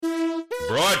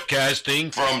Broadcasting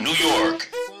from New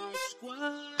York,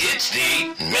 it's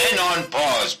the Men on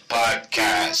Pause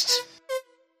podcast.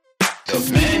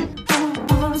 The Men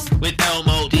with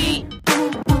LMOD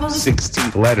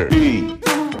 16th letter E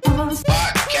podcast.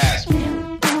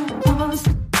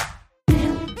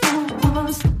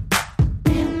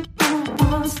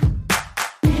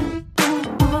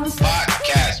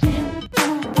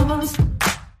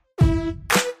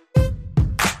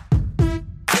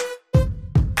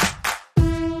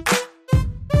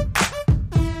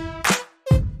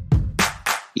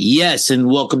 Yes, and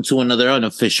welcome to another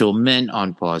unofficial Men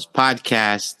on Pause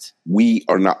podcast. We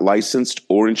are not licensed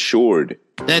or insured.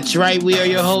 That's right, we are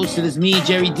your hosts. It is me,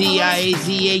 Jerry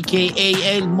D.I.A.Z.,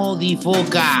 a.k.a. El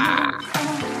Modifoca.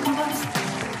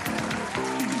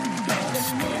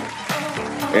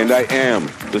 And I am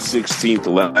the 16th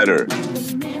letter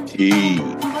T.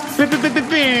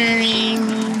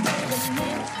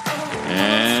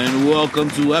 And welcome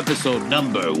to episode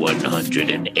number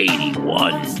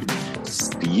 181.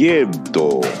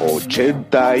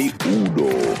 181.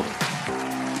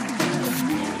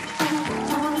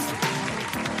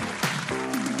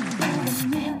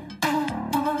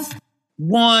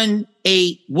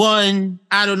 181.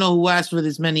 I don't know who asked for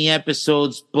this many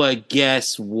episodes, but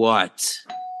guess what?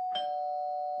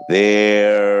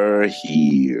 They're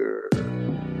here.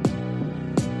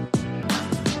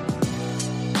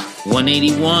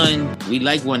 181. We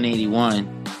like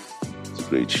 181. It's a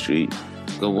great street.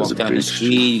 Go walk down the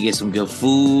street, you get some good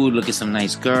food, look at some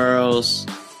nice girls.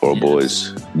 Or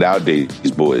boys. Nowadays,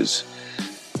 boys.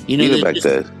 You know,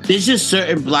 there's just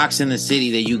certain blocks in the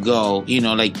city that you go, you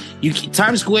know, like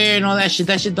Times Square and all that shit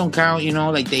don't count, you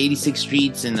know, like the 86th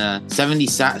streets and the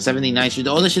 79th street,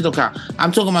 all that shit don't count.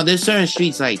 I'm talking about there's certain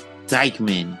streets like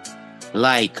Dykeman,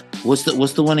 like what's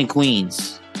the one in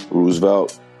Queens?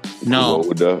 Roosevelt. No.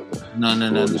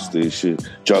 No. Station.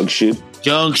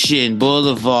 Junction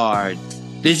Boulevard.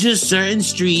 There's just certain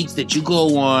streets that you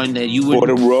go on that you would.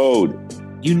 Fordham Road.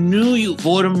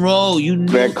 Fordham Road. You knew.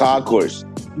 Grand Concourse.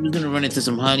 You was gonna run into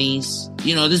some honeys.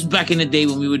 You know, this is back in the day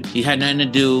when you had nothing to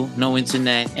do, no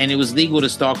internet, and it was legal to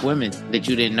stalk women that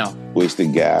you didn't know.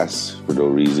 Wasting gas for no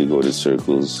reason, go to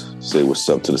circles, say what's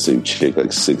up to the same chick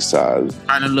like 6 times.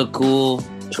 Trying to look cool.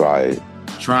 Try it.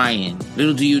 Trying.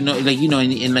 Little do you know, like, you know,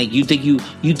 and like you think you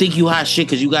hot shit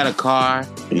because you got a car.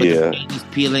 Yeah. He's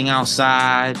peeling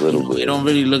outside. Little bit. It don't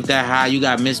really look that high. You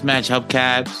got mismatched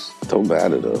hubcaps. Don't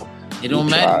matter though. It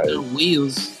don't matter. The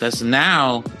wheels. That's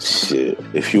now. Shit.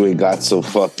 If you ain't got some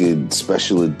fucking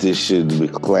special edition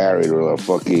McLaren or a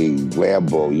fucking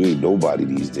Lambo, you ain't nobody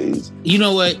these days. You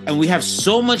know what? And we have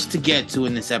so much to get to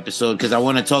in this episode because I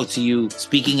want to talk to you.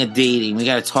 Speaking of dating, we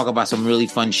got to talk about some really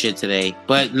fun shit today.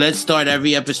 But let's start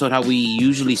every episode how we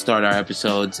usually start our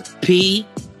episodes. P,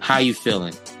 how you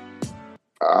feeling?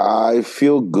 I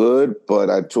feel good,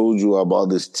 but I told you I'm on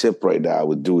this tip right now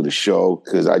with doing the show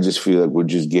because I just feel like we're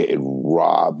just getting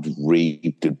robbed,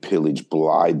 raped, and pillaged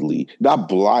blindly. Not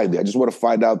blindly. I just want to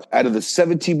find out of the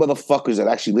 17 motherfuckers that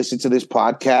actually listen to this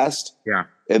podcast. Yeah.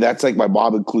 And that's like my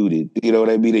mom included. You know what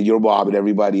I mean? And your mom and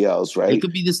everybody else, right? It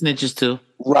could be the snitches too.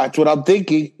 That's what I'm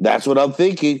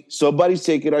thinking. Somebody's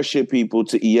taking our shit, people,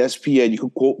 to ESPN. You can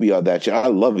quote me on that shit. I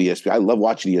love ESPN. I love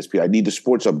watching ESPN. I need the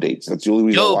sports updates. That's the only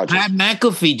reason I watch Pat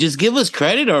McAfee, just give us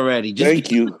credit already.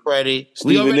 Thank you. Credit.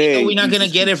 Stephen we already A. know we're not going to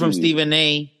get it from Stephen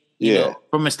A. You know,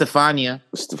 from Estefania.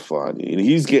 And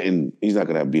he's not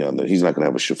going to be on he's not going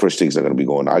to have a first take's not going to be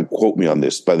going. I quote me on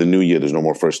this. By the new year, there's no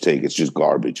more first take. It's just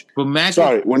garbage. But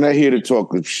sorry, we're not here to talk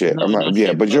good shit. No,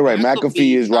 but you're right.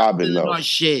 McAfee is robbing though. Our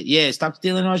shit. Yeah, stop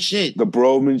stealing our shit. The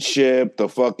bromanship, the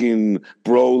fucking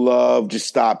bro love. Just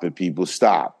stop it, people.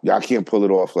 Stop. Y'all can't pull it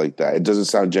off like that. It doesn't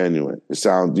sound genuine. It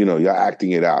sounds, you're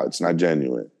acting it out. It's not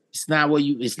genuine. It's not what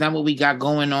we got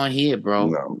going on here,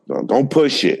 bro. No, don't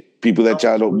push it. People that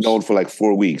y'all don't know for like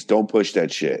 4 weeks, don't push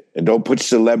that shit. And don't push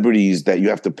celebrities that you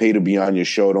have to pay to be on your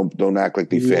show. Don't act like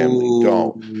they family. Ooh.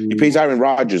 Don't. He pays Aaron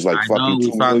Rodgers like fucking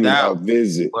 $2 million a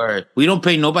visit. Word. We don't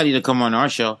pay nobody to come on our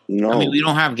show. No. I mean, we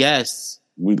don't have guests.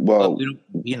 We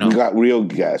got real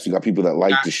guests. We got people that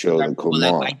like the show and come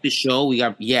on. Like the show. We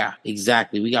got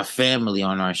exactly. We got family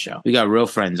on our show. We got real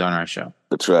friends on our show.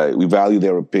 That's right. We value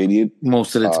their opinion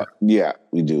most of the time. Yeah,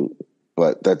 we do.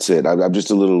 But that's it. I'm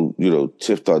just a little,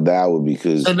 tipped on that one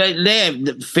because... So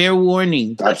fair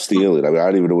warning. Stop stealing. I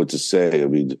don't even know what to say.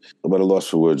 I'm at a loss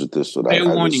for words with this one. Fair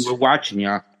warning. We're watching,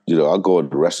 y'all. I'll go in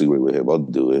the wrestling ring with him. I'll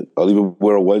do it. I'll even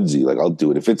wear a onesie. Like, I'll do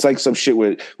it. If it's like some shit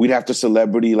where we'd have to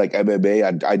celebrity like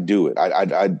MMA, I'd do it.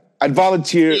 I'd I'd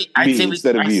volunteer me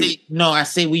instead of you. I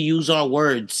say we use our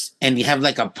words and you have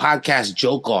like a podcast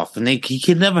joke off, and he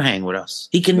can never hang with us.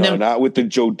 He can never. Not with the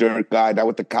Joe Dirt guy, not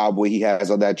with the cowboy he has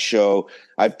on that show.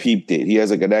 I peeped it. He has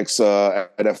like an ex, two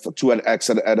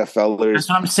NFLers. That's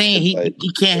what I'm saying.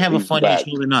 He can't have a funnier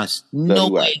show than us. No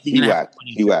way. He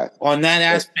whacked. On that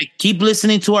aspect, keep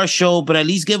listening to our show, but at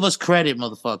least give us credit,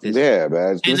 motherfuckers. Yeah,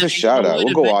 man. Give us a shout out.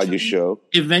 We'll go on your show.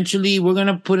 Eventually, we're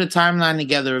gonna put a timeline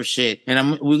together of shit,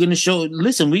 and we're gonna show.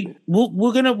 Listen,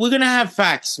 we're gonna have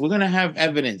facts. We're gonna have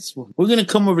evidence. We're gonna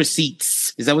come with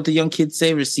receipts. Is that what the young kids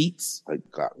say? Receipts? I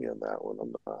got me on that one.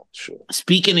 I'm not sure.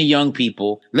 Speaking of young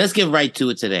people, let's get right to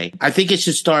it today. I think it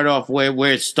should start off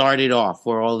where it started off,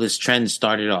 where all this trend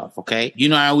started off. Okay, you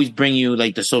know, I always bring you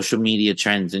like the social media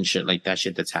trends and shit like that,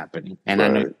 shit that's happening. And right.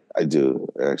 I know I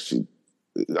do actually.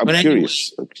 I'm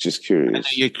curious. I'm just curious. I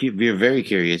know you're very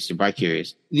curious. You're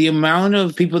bi-curious. The amount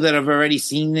of people that have already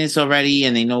seen this already,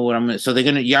 and they know what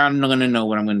y'all not gonna know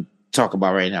what I'm gonna talk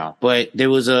about right now. But there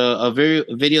was a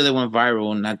video that went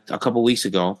viral not a couple weeks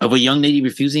ago of a young lady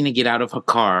refusing to get out of her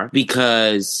car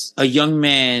because a young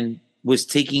man was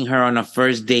taking her on a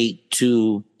first date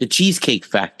to the Cheesecake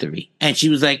Factory. And she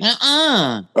was like,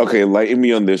 Okay, lighten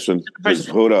me on this one. Just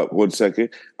hold up 1 second.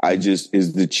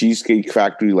 Is the Cheesecake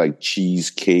Factory like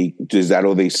cheesecake? Is that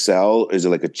all they sell? Is it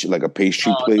like a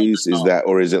pastry place? No. Is that,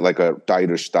 or is it like a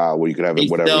diner style where you can have it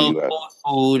whatever you have?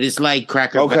 Food. It's like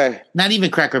Cracker Barrel. Not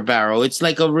even Cracker Barrel. It's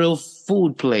like a real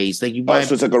food place. Like you buy.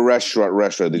 So it's like a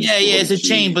restaurant. Yeah, it's a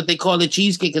chain, but they call it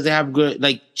cheesecake because they have good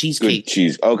like cheesecake. Good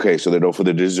cheese. Okay, so they're known for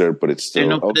the dessert, but it's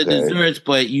still for the desserts,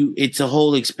 but it's a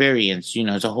whole experience. You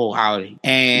know, it's a whole outing.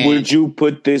 And would you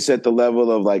put this at the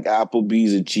level of like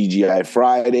Applebee's and TGI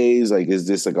Fridays? Like, is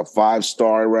this like a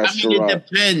 5-star restaurant? I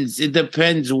mean, it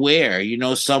depends where. You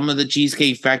know, some of the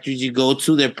Cheesecake Factories you go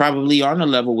to, they're probably on a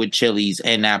level with Chili's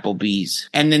and Applebee's.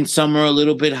 And then some are a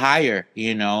little bit higher,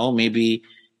 you know, maybe,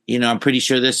 you know, I'm pretty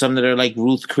sure there's some that are like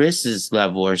Ruth Chris's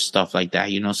level or stuff like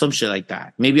that, you know, some shit like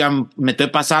that. Maybe me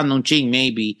estoy pasando un ching,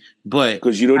 maybe, but.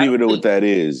 Because you don't even know what that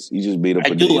is. You just made up a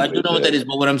name. I do know what that is,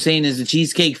 but what I'm saying is the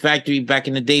Cheesecake Factory back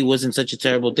in the day wasn't such a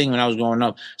terrible thing when I was growing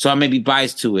up. So I may be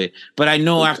biased to it. But I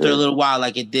know after a little while,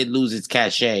 like it did lose its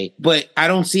cachet. But I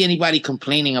don't see anybody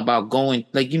complaining about going,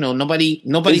 like, you know, nobody.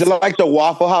 Is it like the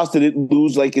Waffle House? Did it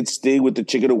lose like its sting with the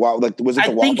chicken and waffle? Like, was it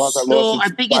the Waffle House that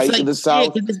lost its spike in the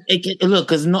South? Look,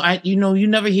 because you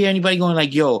never hear anybody going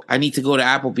like, yo, I need to go to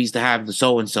Applebee's to have the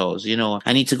so-and-sos, you know,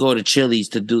 I need to go to Chili's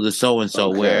to do the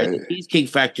so-and-so, where the Cheesecake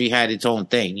Factory had its own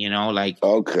thing, you know, like.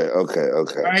 Okay. All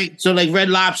right. So like Red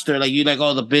Lobster, like you like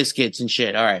all the biscuits and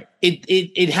shit. All right.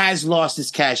 It has lost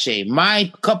its cachet.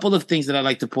 My couple of things that I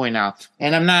like to point out,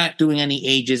 and I'm not doing any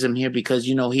ageism here because,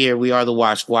 you know, here we are the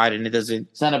Wash Squad and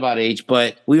it's not about age,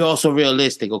 but we're also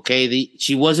realistic. Okay.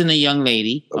 She wasn't a young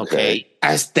lady. Okay.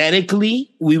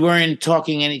 Aesthetically, we weren't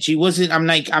talking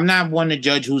I'm not one to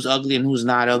judge who's ugly and who's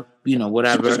not, you know,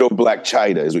 whatever. There's no Black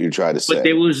China is what you're trying to say. But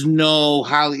there was no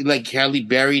Halle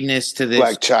Berry-ness to this.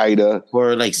 Black China.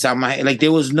 Or like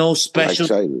there was no special.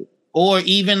 Black China. Or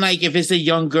even like if it's a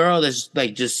young girl that's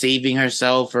like just saving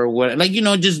herself or what, like, you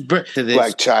know, just to this.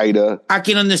 Black China. I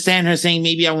can understand her saying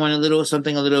maybe I want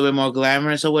something a little bit more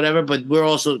glamorous or whatever, but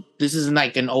this isn't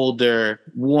like an older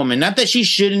woman. Not that she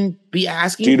shouldn't be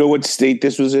asking. Do you know what state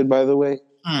this was in, by the way?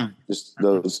 Just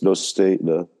no state,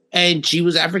 no. And she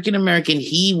was African American.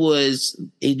 He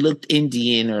looked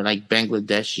Indian or like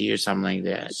Bangladeshi or something like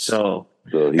that. So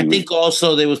I think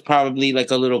also there was probably like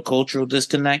a little cultural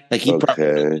disconnect. Like he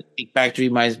probably factory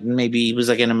maybe it was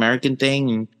like an American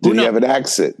thing. And Did he have an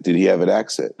accent?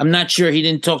 I'm not sure. He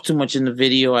didn't talk too much in the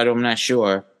video. I'm not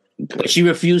sure. Okay. But she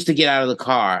refused to get out of the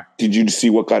car. Did you see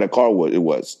what kind of car it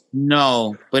was?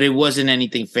 No, but it wasn't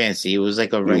anything fancy. It was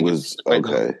like a regular.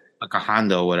 Like a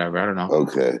Honda or whatever. I don't know.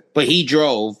 Okay. But he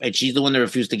drove, and she's the one that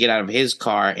refused to get out of his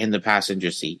car in the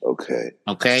passenger seat. Okay.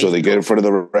 So they get in front of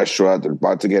the restaurant. They're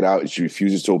about to get out, and she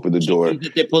refuses to open the door.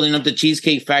 They're pulling up the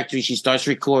Cheesecake Factory. She starts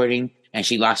recording, and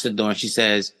she locks the door, and she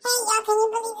says, "Hey, y'all, can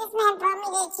you believe this man brought me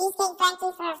to the Cheesecake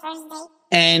Factory for a first date?"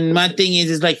 And my thing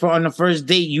is like on the first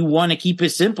date, you want to keep it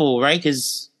simple, right?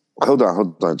 Because hold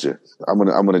on, Jay. I'm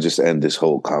gonna just end this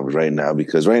whole conversation right now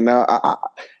because right now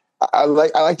I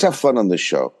like to have fun on this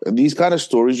show. And these kind of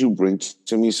stories you bring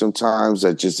to me sometimes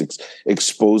that just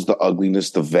expose the ugliness,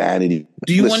 the vanity.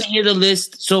 Do you want to hear the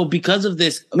list? So because of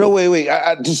this... No, wait.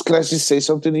 Can I just say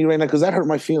something to you right now? Because that hurt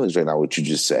my feelings right now, what you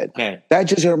just said. Okay. That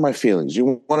just hurt my feelings.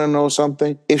 You want to know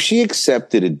something? If she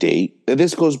accepted a date, and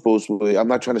this goes both ways. I'm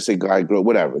not trying to say guy, girl,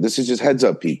 whatever. This is just heads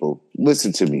up, people.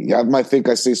 Listen to me. I might think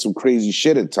I say some crazy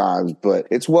shit at times, but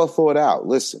it's well thought out.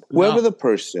 Listen, whoever the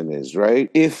person is, right?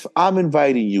 If I'm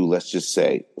inviting you, let's just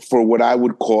say, for what I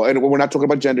would call, and we're not talking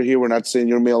about gender here. We're not saying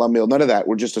you're male, I'm male. None of that.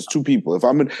 We're just as two people.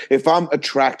 If I'm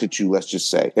attracted to you, let's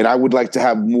just say, and I would like to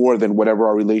have more than whatever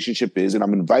our relationship is, and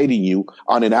I'm inviting you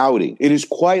on an outing, it is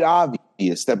quite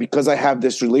obvious that because I have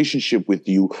this relationship with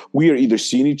you, we are either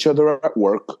seeing each other at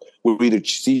work, we're either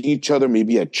seeing each other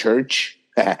maybe at church.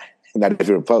 Not if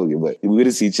you're Republican, but we're going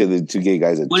to see each other, two gay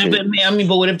guys at church. But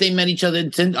what if they met each other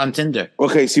on Tinder?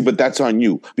 Okay, see, but that's on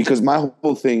you. Because my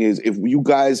whole thing is, if you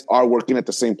guys are working at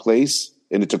the same place,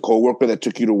 and it's a coworker that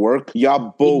took you to work,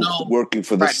 y'all both working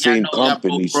for the same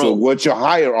company. So what's your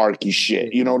hierarchy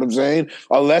shit? You know what I'm saying?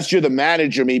 Unless you're the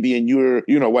manager maybe and you're,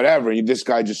 whatever, and this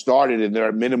guy just started and they're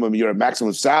at minimum, you're at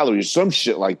maximum salary or some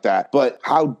shit like that. But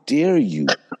how dare you?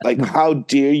 Like, how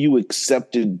dare you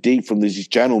accept a date from this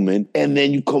gentleman and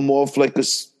then you come off like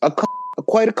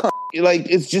quite a cunt? Like,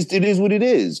 it is what it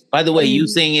is. By the way, you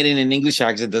saying it in an English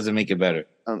accent doesn't make it better.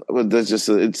 But that's just,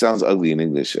 it sounds ugly in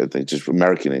English, I think, just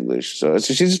American English. So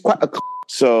she's just quite a cunt.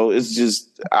 So it's just,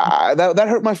 that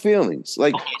hurt my feelings.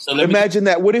 Like, okay, so imagine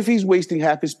that. What if he's wasting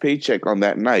half his paycheck on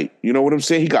that night? You know what I'm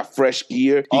saying? He got fresh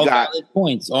gear. All valid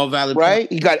points.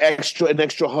 Right? He got an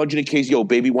extra 100 in case,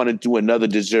 baby, want to do another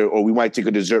dessert, or we might take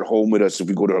a dessert home with us if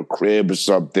we go to her crib or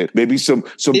something. Maybe some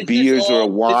beers or a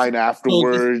wine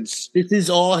afterwards. This is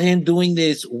all him doing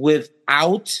this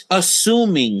without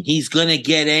assuming he's going to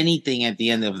get anything at the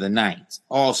end of the night.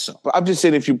 Also, but I'm just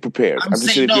saying if you're prepared. I'm just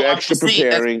saying if you're extra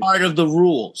preparing. That's part of the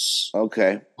rules.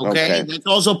 Okay. That's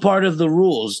also part of the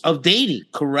rules of dating,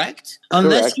 correct?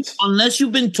 Unless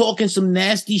you've been talking some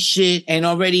nasty shit and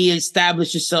already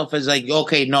established yourself as like,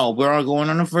 okay, no, we're all going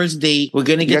on a first date. We're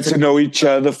gonna get to know each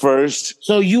other first.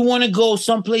 So you want to go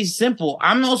someplace simple.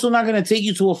 I'm also not gonna take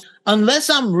you to unless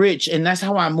I'm rich and that's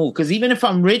how I move. Because even if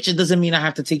I'm rich, it doesn't mean I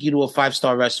have to take you to a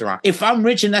 5-star restaurant. If I'm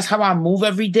rich and that's how I move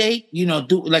every day,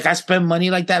 I spend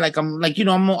money like that. Like I'm like, I'm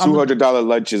 $200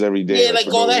 lunches every day. Yeah, like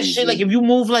all that shit. Like if you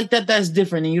move like that, that's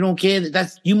different. And you don't care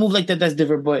you move like that, that's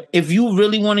different. But if you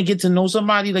really want to get to know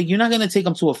somebody, like you're not going to take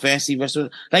them to a fancy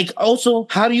restaurant. Like also,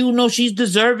 how do you know she's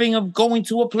deserving of going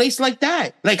to a place like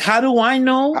that? Like, how do I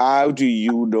know? How do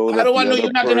you know that the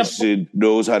other person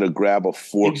knows how to grab a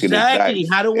fork and a knife?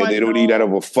 How do I know? They don't eat out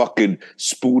of a fucking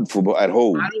spoon from at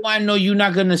home. How do I know you're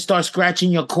not going to start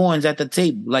scratching your corns at the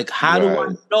table? Like, how do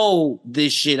I know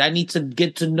this shit? I need to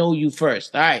get to know you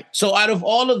first. All right. So out of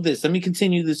all of this, let me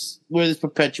continue this where this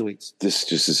perpetuates. This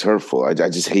just is hurtful. I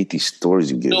just hate these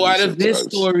stories you give. So out of this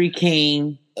story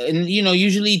came, and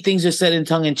usually things are said in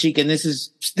tongue in cheek, and this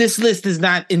list is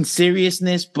not in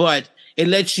seriousness, but it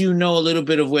lets you know a little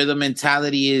bit of where the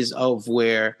mentality is of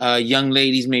where young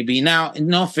ladies may be. Now,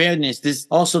 in all fairness, this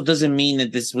also doesn't mean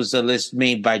that this was a list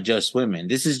made by just women.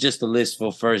 This is just a list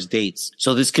for first dates.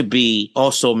 So this could be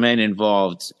also men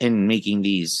involved in making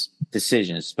these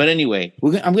decisions. But anyway,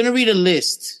 I'm going to read a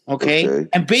list, okay?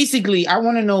 And basically, I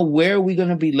want to know where we're going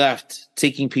to be left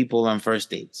taking people on first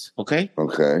dates, okay?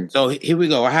 Okay. So here we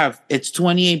go. It's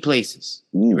 28 places.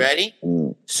 You ready?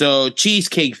 So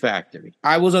Cheesecake Factory.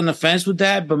 I was on the fence with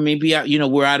that, but maybe,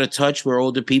 we're out of touch. We're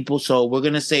older people. So we're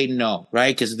going to say no,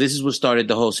 right? Because this is what started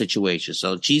the whole situation.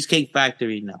 So Cheesecake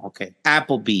Factory, no. Okay.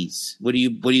 Applebee's. What do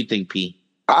you think, P?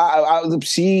 I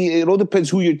see. It all depends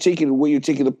who you're taking and where you're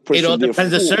taking the person. It all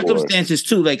depends the circumstances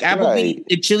too. Like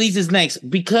Applebee's, Chili's is next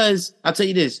because I'll tell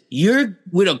you this: you're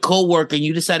with a coworker and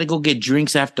you decide to go get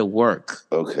drinks after work.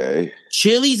 Okay.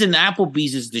 Chili's and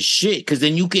Applebee's is the shit because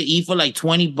then you could eat for like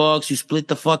 $20. You split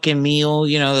the fucking meal,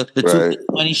 the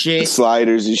 220 shit, the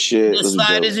sliders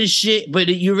and shit, But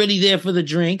you're really there for the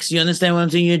drinks. You understand what I'm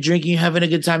saying? You're drinking, you're having a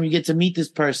good time. You get to meet this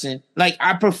person. Like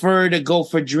I prefer to go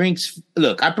for drinks.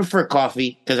 Look, I prefer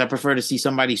coffee because I prefer to see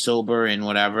somebody sober and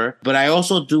whatever. But I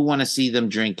also do want to see them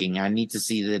drinking. I need to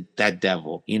see that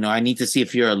devil. I need to see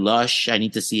if you're a lush. I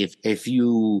need to see if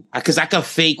you, because I can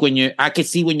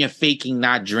see when you're faking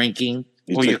not drinking.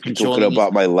 You're talking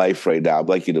about my life right now. I'm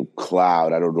like in a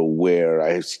cloud. I don't know where.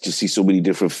 I just see so many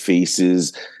different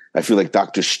faces. I feel like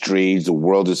Doctor Strange. The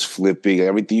world is flipping.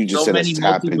 Everything you just said has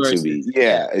happened to me.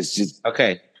 Yeah, it's just...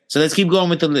 Okay, so let's keep going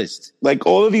with the list. Like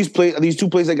all of these two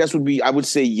places, I guess I would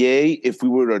say yay if we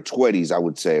were in our 20s, I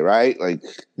would say, right? Like,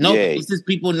 no, yay. This is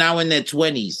people now in their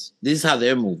 20s. This is how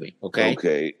they're moving,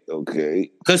 okay?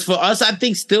 Okay. Because for us, I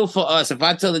think still for us, if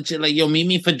I tell the chick, like, yo, meet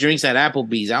me for drinks at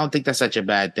Applebee's, I don't think that's such a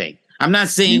bad thing. I'm not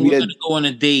saying we're going to go on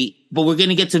a date, but we're going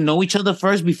to get to know each other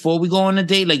first before we go on a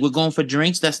date. Like we're going for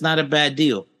drinks. That's not a bad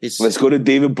deal. Let's go to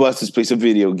David Buster's, play some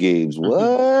video games.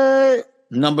 What?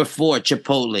 Number 4,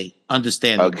 Chipotle.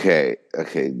 Understandable. Okay.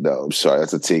 No, I'm sorry.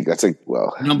 That's a take.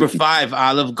 Number 5,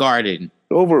 Olive Garden.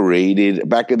 Overrated.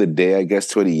 Back in the day, I guess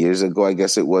 20 years ago, I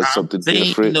guess it was something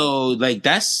different. No, like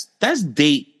that's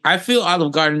date I feel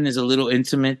Olive Garden is a little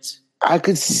intimate. I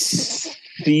could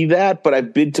see that, but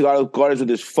I've been to Olive Gardens where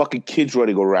there's fucking kids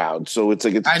running around, so it's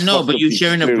like it's. I know, but you're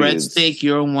sharing experience. a breadstick.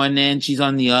 You're on one end, she's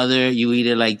on the other. You eat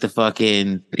it like the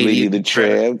fucking Lady in the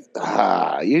Tramp.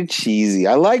 You're cheesy.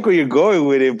 I like where you're going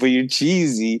with it, but you're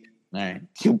cheesy. All right.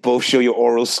 You both show your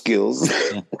oral skills.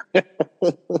 Yeah.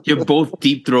 You're both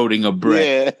deep throating a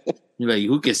bread. Yeah. You're like,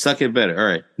 who can suck it better? All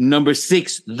right. Number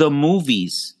 6, the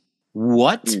movies.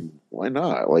 What? Why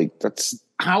not? Like, that's.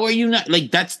 How are you not?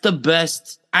 Like, that's the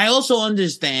best. I also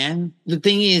understand. The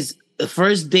thing is, the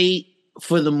first date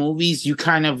for the movies, you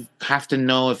kind of have to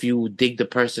know if you dig the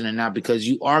person or not, because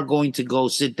you are going to go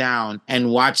sit down and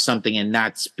watch something and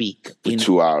not speak. For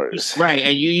 2 hours. Right.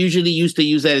 And you usually used to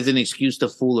use that as an excuse to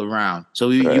fool around. So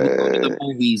you would go to the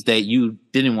movies that you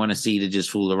didn't want to see to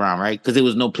just fool around, right? Because there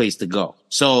was no place to go.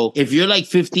 So if you're like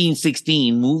 15,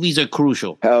 16, movies are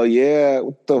crucial. Hell yeah.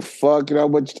 What the fuck? You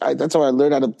know, that's how I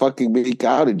learned how to fucking make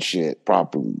out and shit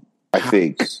properly, I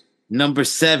think. Number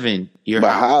 7, your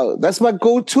But house. how? That's my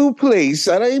go-to place.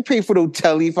 I ain't pay for no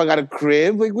telly if I got a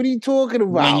crib. Like, what are you talking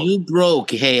about? When you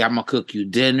broke, hey, I'm gonna cook you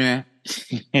dinner.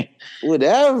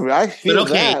 Whatever. I feel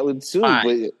But okay, that one too. fine.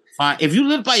 But Fine. If you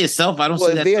live by yourself, I don't see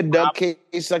if that. they a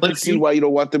nutcase, I But can if see you- why you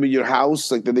don't want them in your house.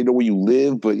 Like, that they know where you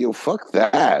live. But fuck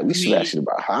that. We smashing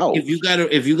about house. If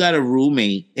you got a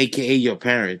roommate, aka your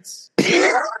parents,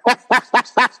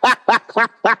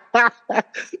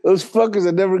 Those fuckers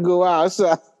that never go out.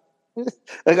 So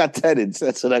I got tenants.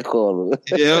 That's what I call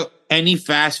them. any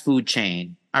fast food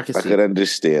chain, I can I see. could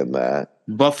understand that.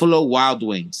 Buffalo Wild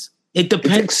Wings. It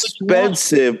depends. It's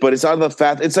expensive, but it's on the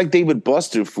fat. It's like David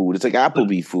Buster food. It's like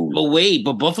Applebee food. But wait,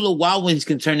 Buffalo Wild Wings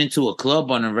can turn into a club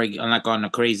on on a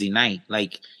crazy night.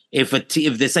 Like if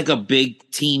there's like a big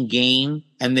team game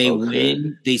and they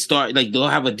win, they start like they'll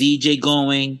have a DJ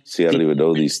going. See, I don't even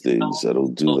know these things. I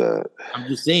don't do that. I'm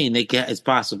just saying it's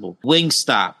possible.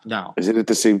 Wingstop, no. Isn't it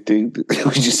the same thing?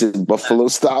 We just said Buffalo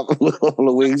Stop,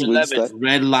 Buffalo Wings, 11, Wingstop.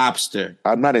 Red Lobster.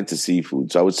 I'm not into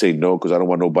seafood, so I would say no because I don't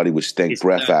want nobody with stank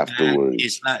breath afterwards.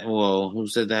 It's not. Well, who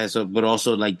said that? So, but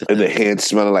also like And the hands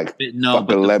smelling like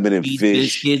fucking lemon and cheese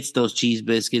fish. biscuits, those cheese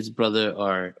biscuits, brother,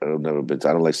 are. I've never been to.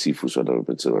 I don't like seafood, so I've never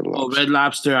been to Red Lobster. Red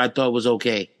Lobster, I thought was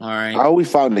okay. All right. I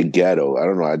always found it ghetto. I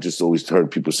don't know. I just always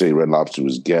heard people say Red Lobster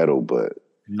was ghetto, but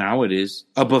Now it is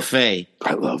a buffet.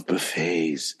 I love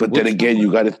buffets. But then again,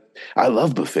 I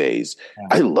love buffets.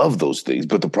 I love those things.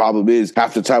 But the problem is,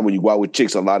 half the time when you go out with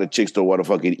chicks, a lot of chicks don't want to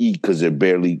fucking eat because they're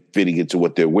barely fitting into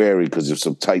what they're wearing because of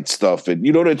some tight stuff. And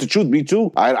you know, that's the truth. Me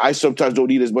too. I sometimes don't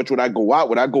eat as much when I go out.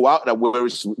 When I go out and I wear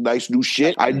some nice new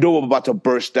shit, I know I'm about to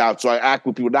burst out. So I act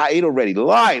with people. Now I ate already.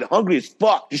 Lying. Hungry as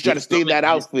fuck. Just trying to stay in that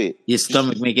outfit. Your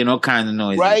stomach making all kinds of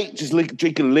noise. Right? Just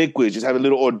drinking liquids. Just having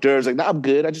little hors d'oeuvres. Like, nah, I'm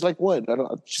good. I just like one. I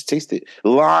just taste it.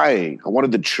 Lying. I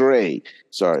wanted the tray.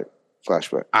 Sorry.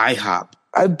 Flashback. IHOP.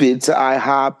 I've been to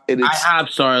IHOP, and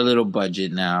IHOPs are a little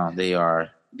budget now. They are.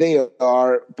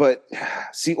 But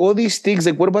see, all these things,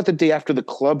 like, what about the day after the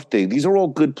club thing? These are all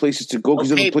good places to go because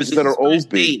they're the places that are open.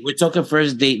 Date. We're talking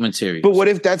first date material. But what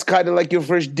if that's kind of like your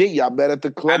first date? Y'all met at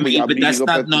the club. But that's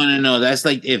not. No. That's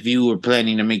like if you were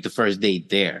planning to make the first date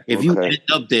there. If you end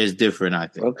up there, it's different. I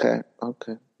think. Okay.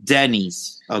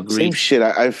 Denny's. Agreed. Same shit.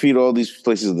 I feel all these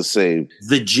places are the same.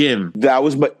 The gym. That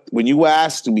was when you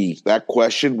asked me that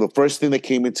question, the first thing that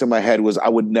came into my head was I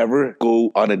would never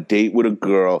go on a date with a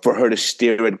girl for her to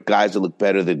stare at guys that look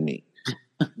better than me.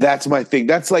 That's my thing.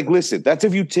 That's like, listen, that's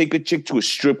if you take a chick to a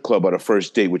strip club on a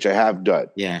first date, which I have done.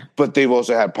 Yeah. But they've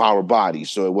also had power bodies.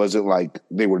 So it wasn't like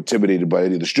they were intimidated by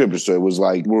any of the strippers. So it was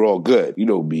like, we're all good. You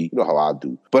know me. You know how I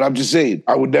do. But I'm just saying,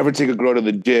 I would never take a girl to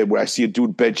the gym where I see a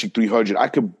dude benching 300. I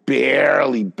could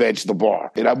barely bench the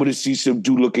bar. And I'm going to see some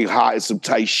dude looking hot in some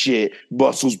tight shit,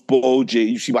 muscles bulging.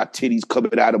 You see my titties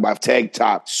coming out of my tank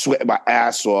top, sweating my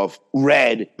ass off,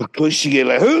 red, pushing it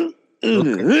like, huh?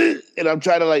 And I'm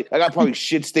trying to I got probably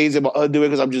shit stains in my underwear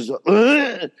because I'm just,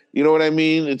 you know what I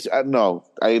mean?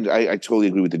 I totally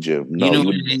agree with the gym. No, you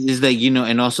know, it's like, you know,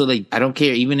 and also like, I don't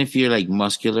care. Even if you're like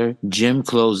muscular, gym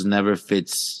clothes never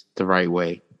fits the right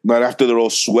way. Not after they're all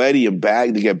sweaty and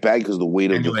bagged. They get bagged because of the weight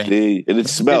of the thing. And it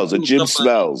smells. The gym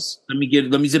smells. Let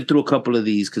me zip through a couple of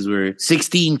these because we're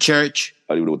 16 church.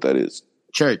 I don't even know what that is.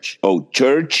 Church. Oh,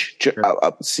 church?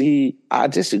 See, I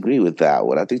disagree with that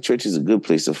one. I think church is a good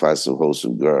place to find some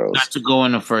wholesome girls. Not to go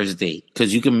on a first date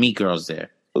because you can meet girls there.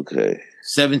 Okay.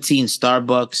 17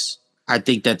 Starbucks. I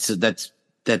think that's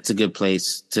that's a good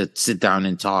place to sit down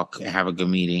and talk and have a good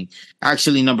meeting.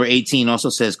 Actually, number 18 also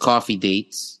says coffee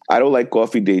dates. I don't like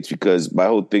coffee dates because my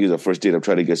whole thing is a first date. I'm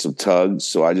trying to get some tongue,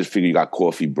 so I just figure you got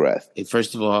coffee breath.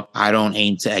 First of all, I don't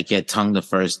aim to get tongue the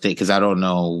first date because I don't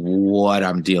know what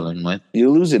I'm dealing with. You're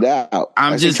losing out.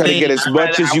 I'm just trying to saying, get as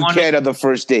much as you can on the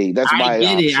first date. That's my I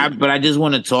get option. it, but I just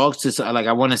want to talk to, like,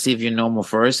 I want to see if you're normal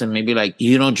first, and maybe like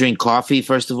you don't drink coffee.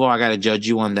 First of all, I got to judge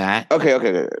you on that.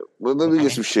 Okay. Well, let me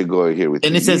get some shit going here with you.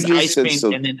 And it says You ice just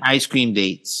cream, and then ice cream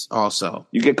dates also.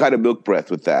 You get kind of milk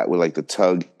breath with that, with like the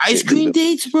tongue. Ice cream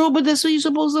dates, bro, but that's what you're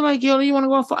supposed to like. Yo, you want to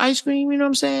go out for ice cream? You know what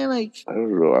I'm saying? Like, I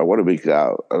don't know. I want to make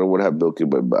out. I don't want to have milk in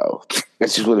my mouth. I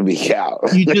just want to make out.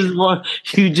 You just want.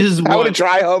 I want to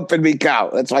try hump and make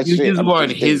out. That's my you shit. You just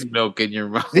want his milk in your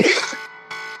mouth.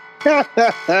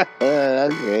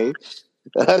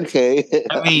 Okay.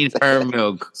 I mean, her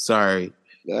milk. Sorry.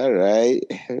 All right.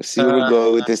 See where we're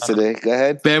going with this today. Go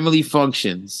ahead. Family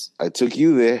functions. I took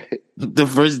you there. The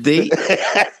first date?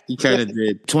 You kind of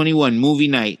did. 21, movie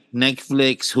night,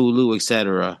 Netflix, Hulu,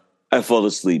 etc. I fall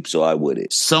asleep, so I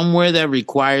wouldn't. Somewhere that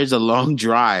requires a long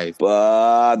drive.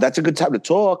 That's a good time to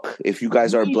talk if you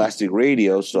guys are blasting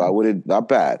radio, so I wouldn't. Not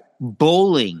bad.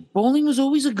 Bowling. Bowling was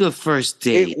always a good first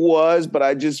date. It was, but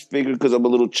I just figured because I'm a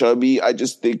little chubby, I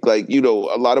just think like, a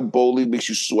lot of bowling makes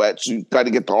you sweat, so you got to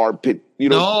get the armpit,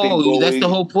 No, that's the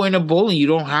whole point of bowling. You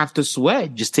don't have to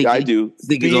sweat. Just take I do.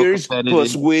 Beers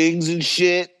plus wings and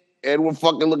shit. And we're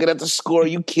fucking looking at the score. Are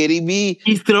you kidding me?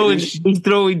 He's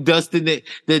throwing dust in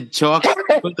the chalk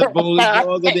with the bowling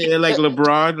balls in the air like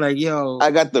LeBron. Like, yo. I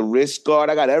got the wrist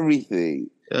guard. I got everything.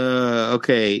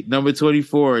 Okay. Number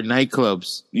 24,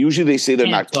 nightclubs. Usually they say they're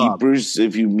not keepers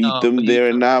if you meet them there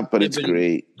or not, but it's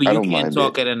great. I don't mind it. You can't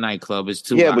talk at a nightclub. It's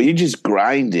too loud. But you're just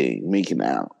grinding, making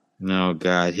out. No,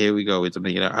 God. Here we go. It's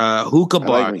making out. Hookah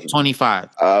bar, 25.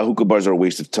 Hookah bars are a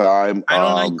waste of time. I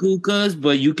don't like hookahs,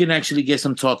 but you can actually get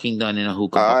some talking done in a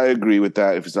hookah bar. I agree with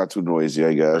that if it's not too noisy,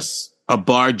 I guess. A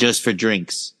bar just for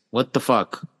drinks. What the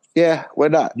fuck? Yeah, why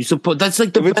not? You suppose that's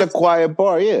like the if it's a quiet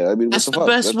bar, yeah. I mean, that's the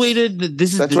best way to.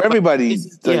 That's for everybody.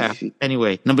 Yeah.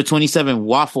 Anyway, number 27,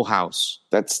 Waffle House.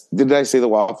 Did I say the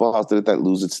Waffle House? Did that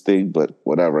lose its thing? But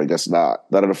whatever. I guess not.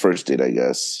 Not on the first date. I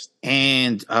guess.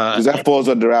 And because that falls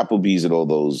under Applebee's and all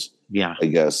those. Yeah, I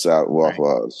guess Waffle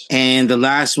House. And the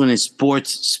last one is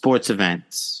sports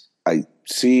events. I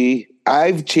see.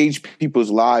 I've changed people's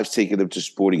lives taking them to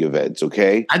sporting events,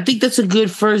 okay? I think that's a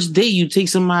good first date. You take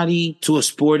somebody to a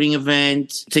sporting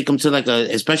event, take them to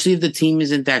especially if the team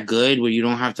isn't that good where you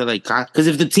don't have to because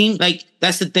if the team,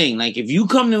 that's the thing. Like, if you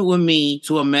come with me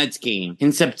to a Mets game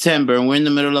in September and we're in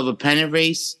the middle of a pennant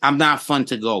race, I'm not fun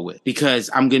to go with because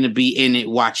I'm going to be in it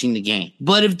watching the game.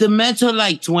 But if the Mets are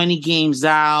 20 games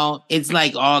out, it's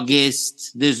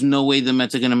August, there's no way the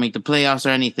Mets are going to make the playoffs or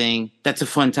anything. That's a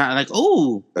fun time.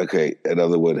 Ooh. Okay,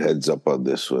 another one heads up on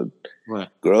this one. What?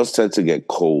 Girls tend to get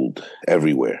cold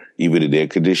everywhere, even in air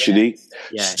conditioning.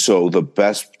 Yes. So the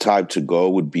best time to go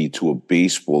would be to a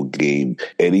baseball game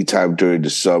anytime during the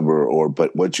summer,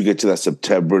 but once you get to that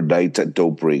September night,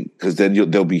 don't bring, because then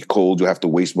they'll be cold. You'll have to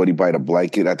waste money buying a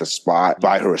blanket at the spot,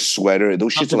 buy her a sweater.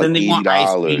 Those shits are like $80. Want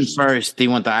ice cream first. They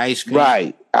want the ice cream.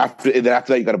 Right. After that,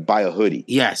 you got to buy a hoodie.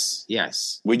 Yes.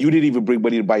 When you didn't even bring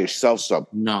money to buy yourself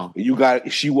something. No.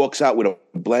 She walks out with a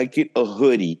blanket, a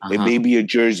hoodie, and maybe a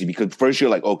jersey. Because first you're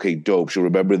like, okay, dope. She'll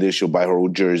remember this. She'll buy her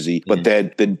own jersey. But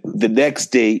then the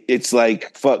next day, it's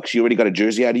like, fuck, she already got a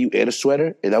jersey out of you and a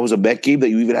sweater. And that was a Met game that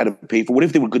you even had to pay for. What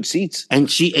if they were good seats? And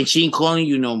she ain't calling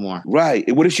you no more. Right.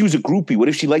 And what if she was a groupie? What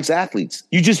if she likes athletes?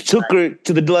 You just took her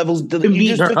to the levels. To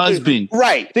meet her husband.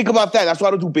 Right. Think about that. That's why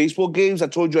I don't do baseball games. I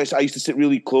told you I used to sit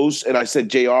really close, and I said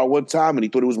JR one time, and he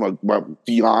thought it was my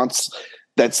fiance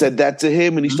that said that to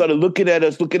him, and he started looking at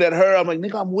us, looking at her. I'm like,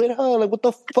 nigga, I'm with her. Like, what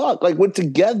the fuck? Like, we're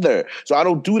together. So I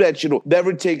don't do that shit.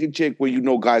 Never take a chick where you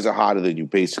know guys are hotter than you,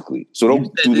 basically. So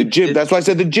don't do the gym. That's why I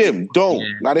said the gym. Don't.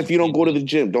 Not if you don't go to the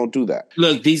gym. Don't do that.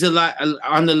 Look, these a lot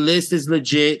on the list is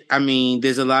legit. I mean,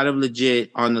 there's a lot of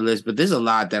legit on the list, but there's a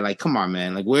lot that come on,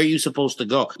 man. Where are you supposed to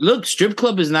go? Look, strip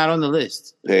club is not on the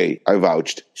list. Hey, I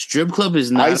vouched. Strip club is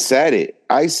not. I said it.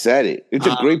 It's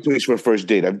a great place for a first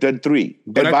date. I've done 3.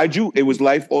 And mind you, it was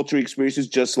life-altering experiences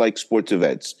just like sports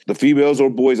events. The females or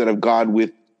boys that have gone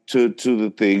with to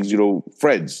the things,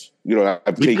 friends.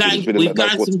 I've taken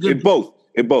in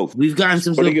both. We've gotten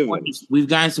some good pointers. We've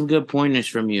gotten some good pointers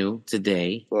from you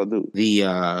today. Well, dude. The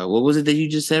what was it that you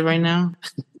just said right now?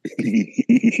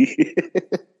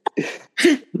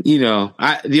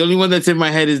 The only one that's in my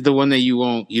head is the one that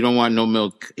you don't want no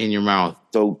milk in your mouth.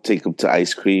 Don't take them to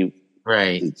ice cream.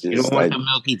 Right. You don't want the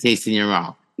milky taste in your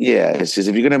mouth. Yeah, it's just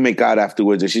if you're gonna make out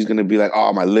afterwards, and she's gonna be like,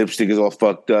 "Oh, my lipstick is all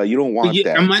fucked up." You don't want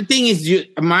that. My thing is,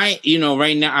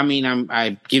 right now. I mean,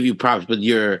 I give you props, but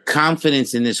your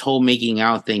confidence in this whole making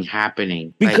out thing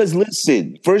happening. Because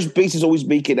listen, first base is always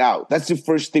make it out. That's the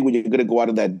first thing when you're gonna go out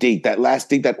on that date. That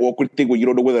last date, that awkward thing where you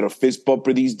don't know whether to fist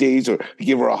bumper these days or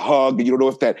give her a hug, and you don't know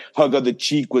if that hug on the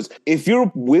cheek was. If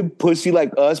you're with pussy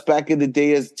like us back in the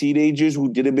day as teenagers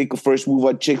who didn't make a first move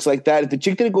on chicks like that, if the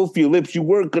chick didn't go for your lips, you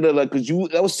weren't gonna because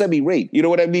that was semi-rape. You know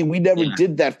what I mean? We never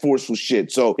did that forceful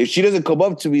shit. So if she doesn't come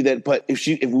up to me, but if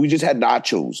we just had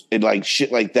nachos and like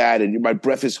shit like that, and my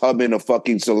breath is humming a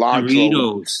fucking cilantro,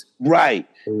 Doritos. Right.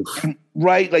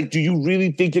 Right? Like, do you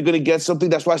really think you're going to get something?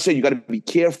 That's why I say you got to be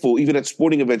careful. Even at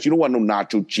sporting events, you don't want no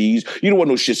nacho cheese. You don't want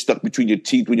no shit stuck between your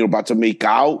teeth when you're about to make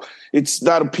out. It's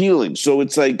not appealing. So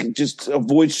it's like, just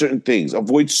avoid certain things.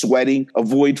 Avoid sweating.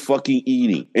 Avoid fucking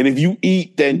eating. And if you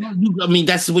eat, then... I mean,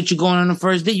 that's what you're going on the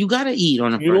first date. You got to eat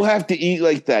on the first date. You don't have to eat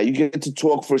like that. You get to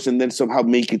talk first and then somehow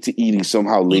make it to eating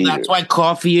somehow later. That's why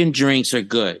coffee and drinks are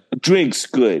good. Drinks,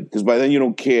 good. Because by then you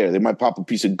don't care. They might pop a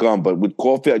piece of gum. But with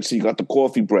coffee, I just say you got the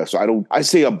coffee breath. So I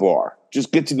say a bar.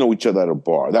 Just get to know each other at a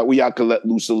bar. That way y'all can let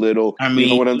loose a little. I mean, you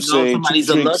know what I'm saying? Somebody's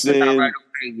a lusty right away.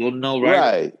 You'll know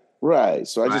Right.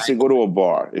 So I just say go to a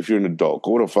bar. If you're an adult,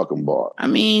 go to a fucking bar. I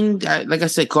mean, like I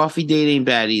said, coffee date ain't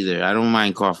bad either. I don't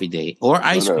mind coffee date. Or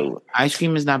ice cream. Ice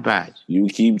cream is not bad. You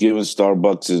keep giving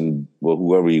Starbucks and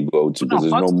whoever you go to because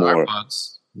there's no more.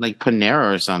 Starbucks. Like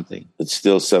Panera or something. It's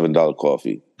still $7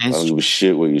 coffee. I don't give a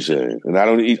shit what you're saying, and I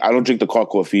don't drink the car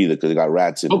coffee either because it got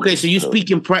rats in it. Okay, so you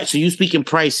speak in price. So you speak in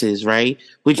prices, right?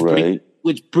 Which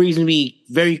brings me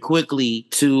very quickly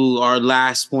to our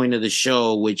last point of the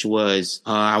show, which was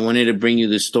I wanted to bring you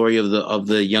the story of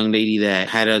the young lady that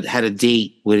had a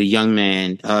date with a young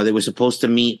man. They were supposed to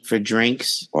meet for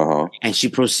drinks, and she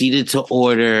proceeded to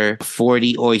order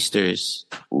 40 oysters.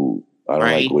 Ooh. I don't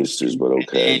like oysters, but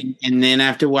okay. And then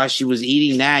after a while, she was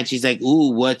eating that. She's like,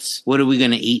 "Ooh, what are we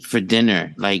gonna eat for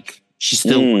dinner?" Like she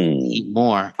still wants to eat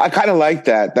more. I kind of like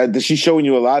that. That she's showing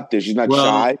you a lot there. She's not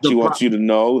shy. She wants you to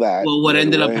know that. Well, what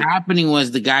ended up happening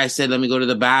was the guy said, "Let me go to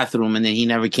the bathroom," and then he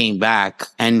never came back.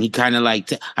 And he kind of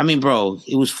like, I mean, bro,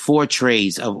 it was 4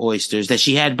 trays of oysters that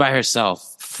she had by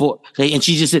herself. 4, and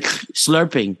she just said,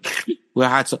 slurping with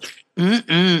hot sauce. Don't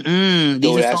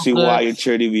ask me why you're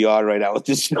turning me on right now with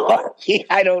this story.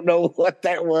 I don't know what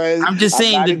that was. I'm just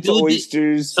saying the dude.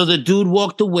 Oysters. So the dude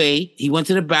walked away. He went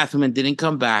to the bathroom and didn't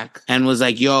come back and was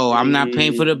like, "Yo, I'm not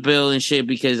paying for the bill and shit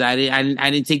because I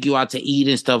didn't take you out to eat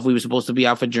and stuff. We were supposed to be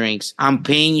out for drinks. I'm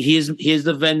paying. Here's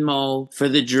the Venmo for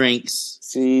the drinks."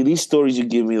 See, these stories you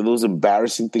give me are those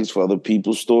embarrassing things for other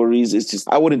people's stories. It's just,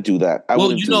 I wouldn't do that.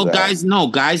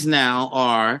 Guys now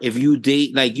are, if you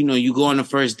date, like, you go on a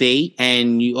first date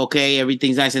and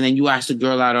everything's nice. And then you ask the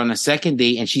girl out on a second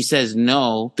date and she says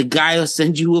no. The guy will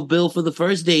send you a bill for the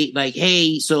first date. Like,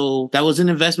 hey, so that was an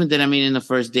investment that I made in the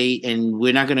first date and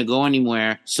we're not going to go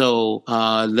anywhere. So,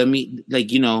 let me,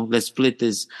 let's split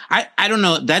this. I don't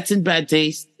know. That's in bad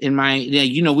taste.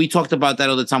 We talked about that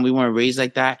all the time. We weren't raised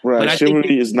like that. Right. But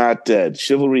chivalry is not dead.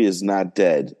 Chivalry is not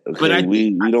dead. Okay. But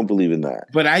we don't believe in that.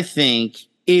 But I think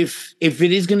if it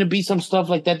is going to be some stuff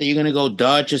like that you're going to go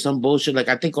Dutch or some bullshit, like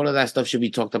I think all of that stuff should be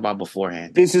talked about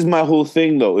beforehand. This is my whole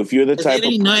thing, though. If you're the type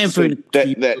of person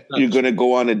that you're going to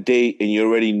go on a date and you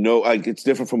already know, like it's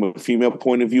different from a female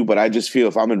point of view, but I just feel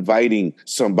if I'm inviting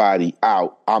somebody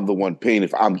out, I'm the one paying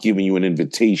if I'm giving you an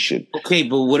invitation. Okay,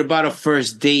 but what about a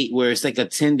first date where it's like a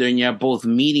Tinder and you're both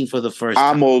meeting for the first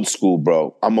time? I'm old school,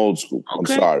 bro. I'm old school.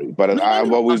 Okay. I'm sorry. But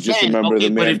I've always just remember the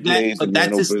man plays.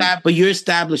 But you're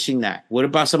establishing that. What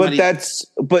about somebody?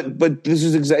 But this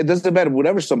is exactly, it doesn't matter.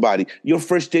 Whatever somebody, your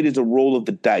first date is a roll of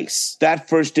the dice. That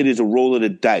first date is a roll of the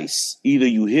dice. Either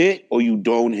you hit or you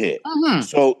don't hit.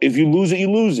 So if you lose it,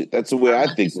 you lose it. That's the way I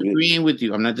think of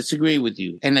it. I'm not disagreeing with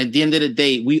you. And at the end of the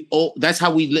day, that's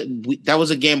how we live. That was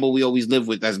a gamble we always live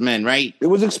with as men, right? It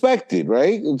was expected,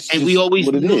 right? And we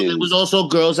always knew there was also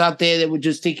girls out there that would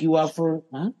just take you out for,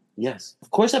 Yes. Of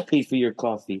course I paid for your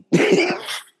coffee.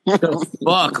 The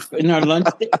fuck in our lunch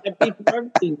date, I paid for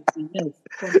everything. Yes.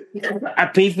 I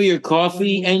paid for your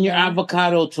coffee and your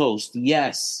avocado toast.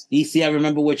 Yes. You see, I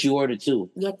remember what you ordered too.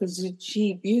 Yeah, because you're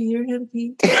cheap. You hear him,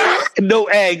 Pete? No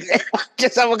egg.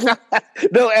 Just avocado.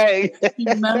 No egg.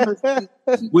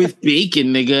 With bacon,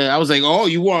 nigga. I was like, oh,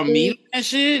 you want meat on that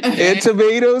shit? And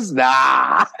tomatoes?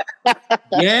 Nah.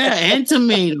 Yeah, and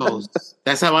tomatoes.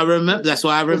 That's how I remember. That's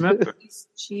why I remember. He's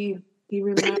cheap. You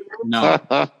remember? No.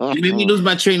 You made me lose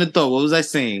my train of thought. What was I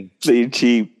saying? So you're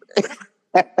cheap.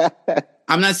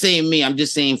 I'm not saying me. I'm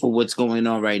just saying for what's going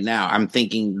on right now. I'm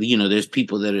thinking, there's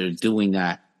people that are doing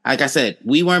that Like I said,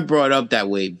 we weren't brought up that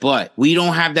way, but we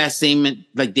don't have that same,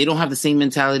 like, they don't have the same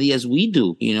mentality as we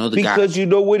do. You know, because you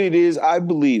know what it is? I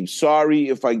believe, sorry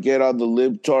if I get on the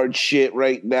libtard shit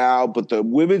right now, but the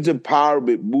women's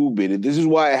empowerment movement, and this is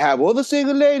why I have, the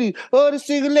single lady, the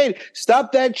single lady.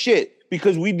 Stop that shit.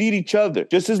 Because we need each other.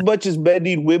 Just as much as men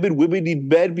need women need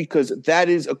men, because that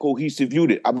is a cohesive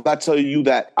unit. I'm not telling you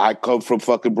that I come from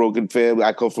fucking broken family.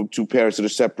 I come from two parents that are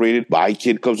separated. My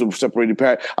kid comes from a separated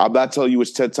parent. I'm not telling you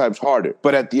it's 10 times harder.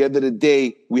 But at the end of the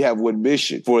day, we have one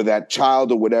mission for that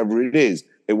child or whatever it is.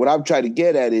 And what I'm trying to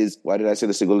get at is, why did I say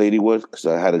the single lady was? Because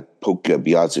I had to poke at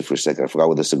Beyonce for a second. I forgot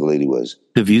what the single lady was.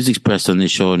 The views expressed on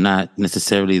this show are not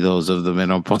necessarily those of the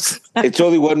Men on Pause. It's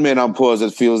only one man on pause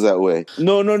that feels that way.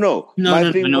 No. No,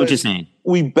 I know what you're saying.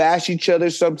 We bash each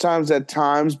other sometimes at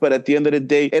times, but at the end of the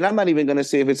day, and I'm not even going to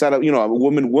say if it's not a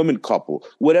woman couple,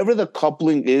 whatever the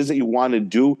coupling is that you want to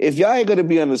do, if y'all ain't going to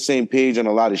be on the same page on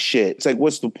a lot of shit, it's like,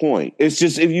 what's the point? It's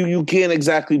just, if you can't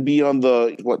exactly be on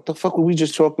the, what the fuck were we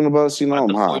just talking about? See, now I'm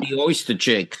hot. The 40 oyster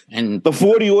chick. And the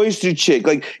 40 oyster chick.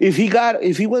 Like, if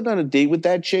he went on a date with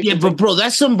that chick. Yeah, but like, bro,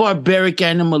 that's some barbaric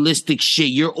animalistic shit.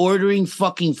 You're ordering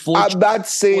fucking 4 I'm not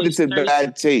saying it's a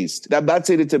bad taste. I'm not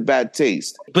saying it's a bad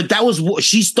taste. But that was what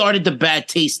she started the bad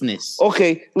tasteness.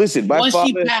 Okay, listen. Once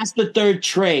she passed the third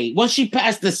tray, once she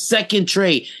passed the second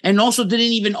tray, and also didn't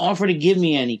even offer to give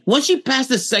me any. Once she passed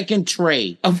the second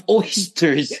tray of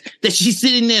oysters that she's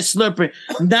sitting there slurping,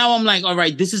 now I'm like, all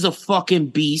right, this is a fucking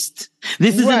beast.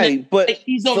 This is right, but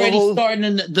he's already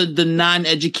starting the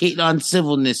non-educated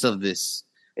uncivilness of this.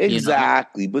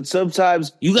 Exactly, but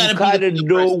sometimes you kind of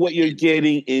know what you're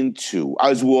getting into.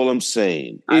 Is all I'm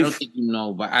saying. I don't think you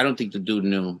know, but I don't think the dude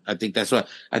knew. I think that's what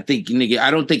I think, nigga. I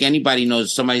don't think anybody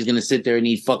knows somebody's gonna sit there and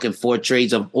eat fucking 4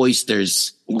 trays of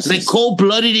oysters, like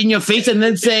cold-blooded in your face, and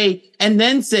then say,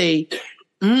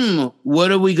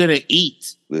 what are we gonna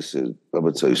eat? Listen, I'm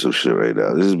gonna tell you some shit right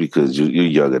now. This is because you're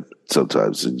young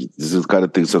sometimes. This is the kind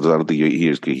of thing sometimes I don't think your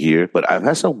ears can hear. But I've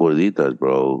had some gorditas,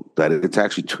 bro, that it's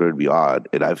actually turned me on,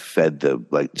 and I've fed them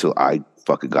like till I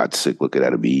fucking got sick looking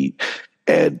at them eat.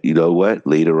 And you know what?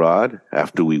 Later on,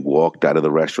 after we walked out of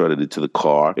the restaurant and into the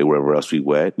car and wherever else we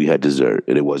went, we had dessert,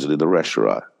 and it wasn't in the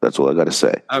restaurant. That's all I gotta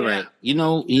say. All right,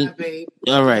 babe.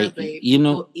 All right, babe.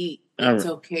 We'll eat. It's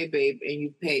okay, babe, and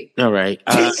you pay. All right.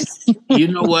 You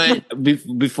know what?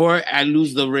 Before I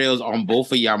lose the rails on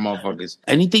both of y'all motherfuckers,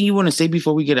 anything you want to say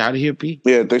before we get out of here, P?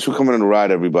 Yeah, thanks for coming on the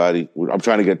ride, everybody. I'm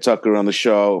trying to get Tucker on the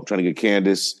show. I'm trying to get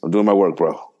Candace. I'm doing my work,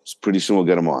 bro. Pretty soon we'll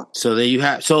get them on. So there you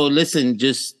have. So listen,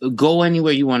 just go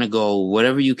anywhere you want to go,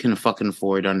 whatever you can fucking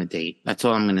afford on a date. That's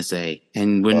all I'm gonna say.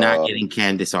 And we're not getting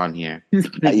Candace on here.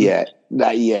 Not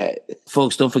yet.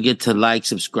 Folks, don't forget to like,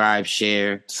 subscribe,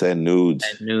 share, send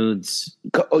nudes.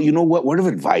 Oh, you know what? Word of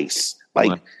advice. Like,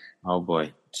 what? Oh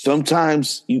boy.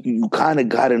 Sometimes you kind of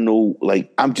got to know,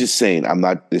 like, I'm just saying,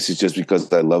 this is just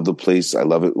because I love the place. I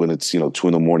love it when it's, 2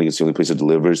 a.m. It's the only place that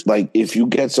delivers. Like, if you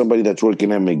get somebody that's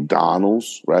working at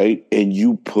McDonald's, right, and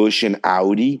you push an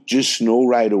Audi, just know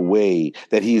right away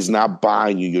that he is not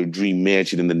buying you your dream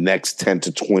mansion in the next 10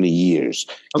 to 20 years.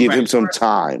 Give him some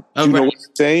time. You know what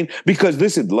I'm saying? Because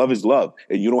listen, love is love.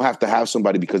 And you don't have to have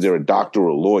somebody because they're a doctor or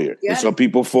a lawyer. Yeah. And some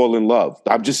people fall in love.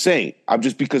 I'm just saying.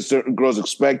 Because certain girls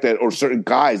expect that, or certain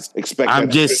guys expect that. I'm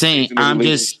just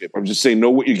saying, know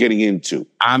what you're getting into.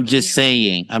 I'm just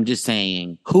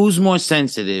saying, who's more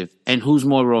sensitive and who's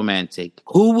more romantic?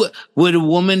 Would a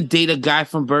woman date a guy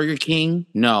from Burger King?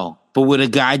 No. But would a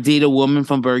guy date a woman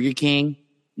from Burger King?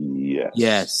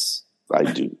 Yes. I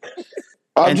do.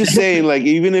 I'm just saying, like,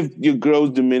 even if your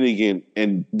girl's Dominican,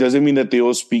 and doesn't mean that they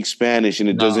all speak Spanish, and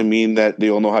it doesn't mean that they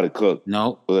all know how to cook.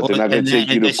 No. Or that they're not going to take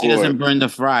you to court. She doesn't burn the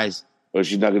fries. Or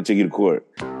she's not going to take you to court.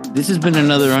 This has been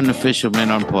another unofficial Men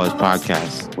on Pause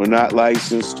podcast. We're not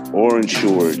licensed or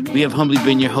insured. We have humbly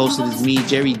been your hosts. It is me,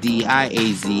 Jerry D.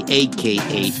 IAZ,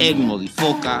 a.k.a. El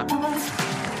Molifoca.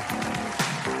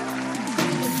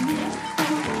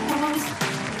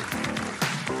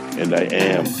 And I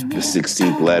am the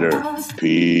 16th letter,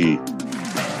 P.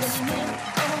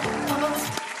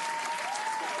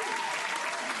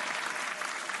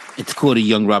 It's quote a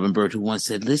young Robin Bird who once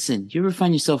said, listen, you ever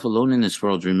find yourself alone in this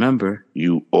world, remember?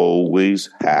 You always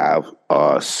have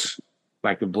us.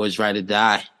 Biker boys ride or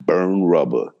die. Burn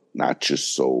rubber, not your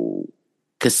soul.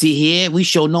 'Cause see here, we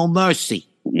show no mercy.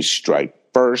 We strike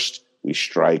first. We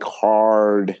strike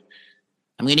hard.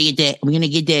 I'm gonna get that. What do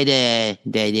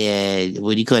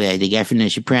you call that? The guy from The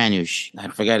Sopranos. I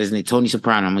forgot his name. Tony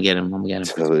Soprano. I'm gonna get him.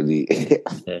 Tony.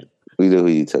 We know who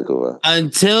you talk about.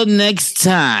 Until next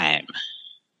time.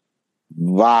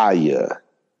 Vaya.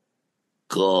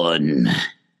 Con.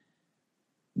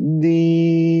 The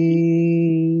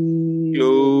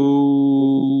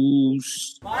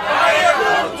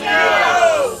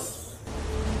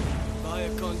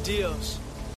Deals.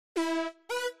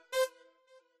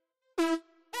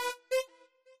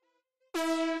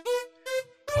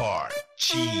 Part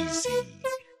cheesy.